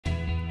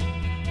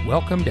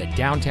Welcome to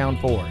Downtown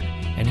Ford,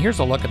 and here's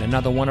a look at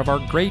another one of our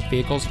great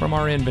vehicles from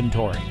our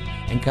inventory,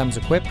 and comes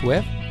equipped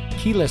with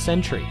keyless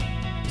entry,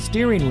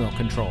 steering wheel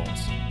controls,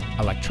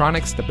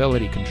 electronic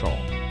stability control,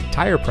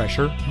 tire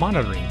pressure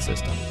monitoring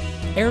system,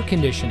 air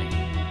conditioning,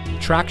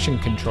 traction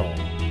control,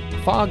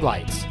 fog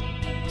lights,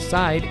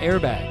 side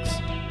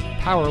airbags,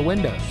 power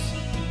windows,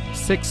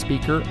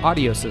 6-speaker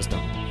audio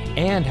system,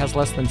 and has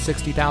less than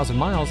 60,000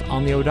 miles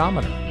on the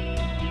odometer.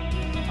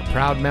 A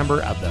proud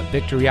member of the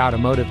Victory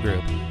Automotive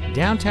Group,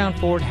 Downtown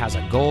Ford has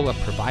a goal of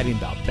providing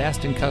the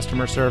best in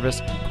customer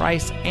service,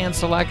 price, and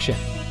selection.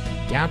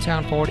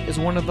 Downtown Ford is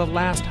one of the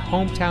last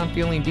hometown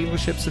feeling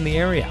dealerships in the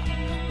area,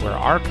 where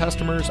our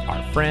customers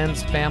are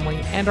friends, family,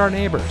 and our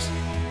neighbors.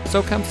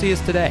 So come see us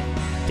today.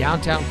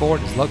 Downtown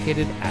Ford is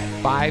located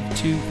at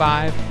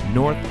 525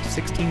 North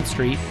 16th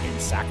Street in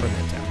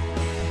Sacramento.